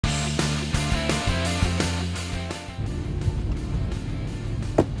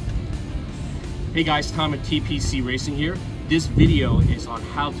Hey guys, Tom at TPC Racing here. This video is on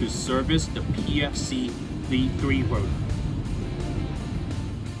how to service the PFC V3 rotor.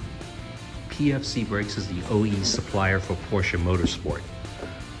 PFC Brakes is the OE supplier for Porsche Motorsport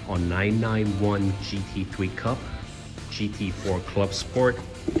on 991 GT3 Cup, GT4 Club Sport,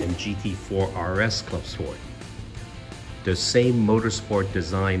 and GT4 RS Club Sport. The same motorsport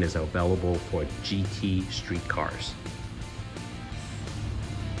design is available for GT street cars.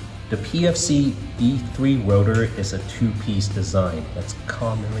 The PFC V3 rotor is a two-piece design that's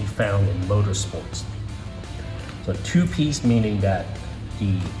commonly found in motorsports. So two-piece meaning that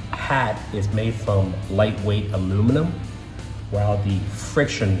the hat is made from lightweight aluminum, while the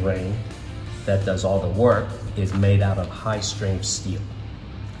friction ring that does all the work is made out of high-strength steel.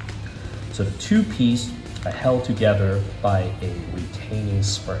 So the two-piece are held together by a retaining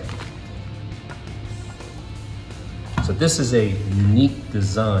spring. So this is a unique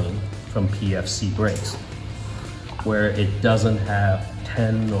design from PFC Brakes, where it doesn't have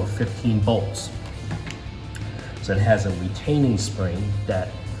 10 or 15 bolts. So it has a retaining spring that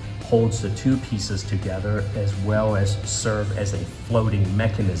holds the two pieces together, as well as serve as a floating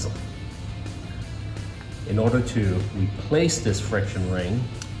mechanism. In order to replace this friction ring,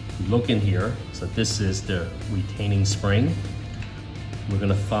 look in here. So this is the retaining spring. We're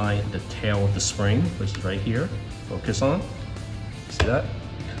gonna find the tail of the spring, which is right here. Focus on, see that?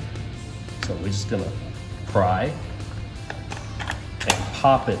 So we're just gonna pry and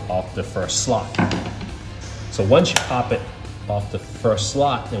pop it off the first slot. So once you pop it off the first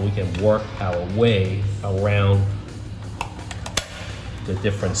slot, then we can work our way around the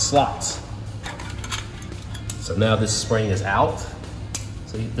different slots. So now this spring is out.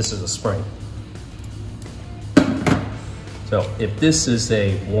 See, this is a spring. So if this is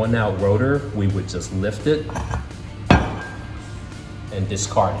a worn out rotor, we would just lift it and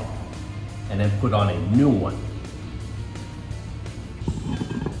discard it, and then put on a new one.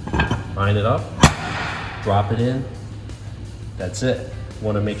 Line it up, drop it in, that's it.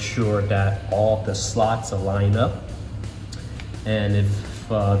 Want to make sure that all the slots are lined up, and if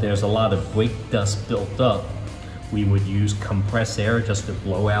there's a lot of brake dust built up, we would use compressed air just to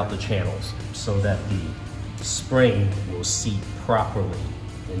blow out the channels so that the spring will seat properly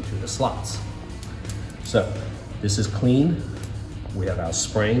into the slots. So this is clean. We have our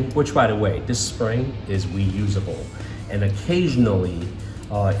spring, which by the way, this spring is reusable. And occasionally,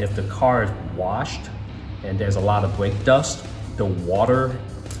 if the car is washed and there's a lot of brake dust, the water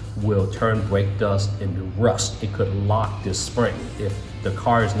will turn brake dust into rust. It could lock this spring if the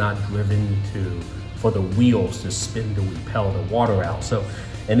car is not driven for the wheels to spin to repel the water out. So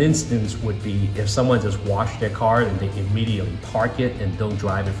an instance would be if someone just washed their car and they immediately park it and don't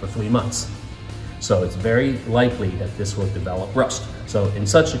drive it for 3 months. So it's very likely that this will develop rust. So in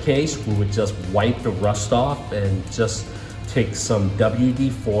such a case, we would just wipe the rust off and just take some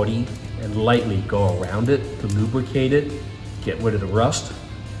WD-40 and lightly go around it to lubricate it, get rid of the rust,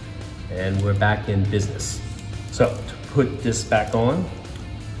 and we're back in business. So to put this back on,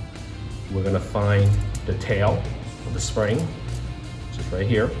 we're gonna find the tail of the spring, which is right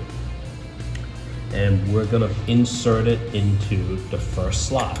here, and we're gonna insert it into the first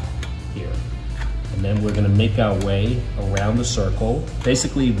slot here. And then we're gonna make our way around the circle,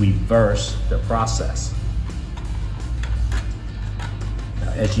 basically reverse the process.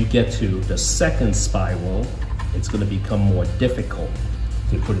 Now, as you get to the second spiral, it's gonna become more difficult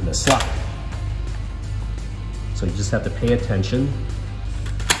to put in the slot. So you just have to pay attention.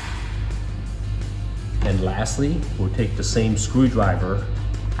 And lastly, we'll take the same screwdriver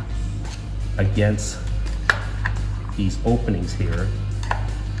against these openings here,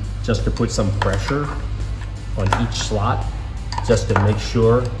 just to put some pressure on each slot, just to make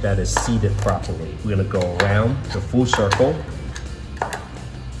sure that it's seated properly. We're gonna go around the full circle.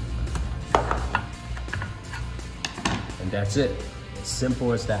 And that's it, as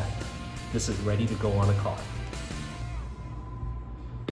simple as that. This is ready to go on a car.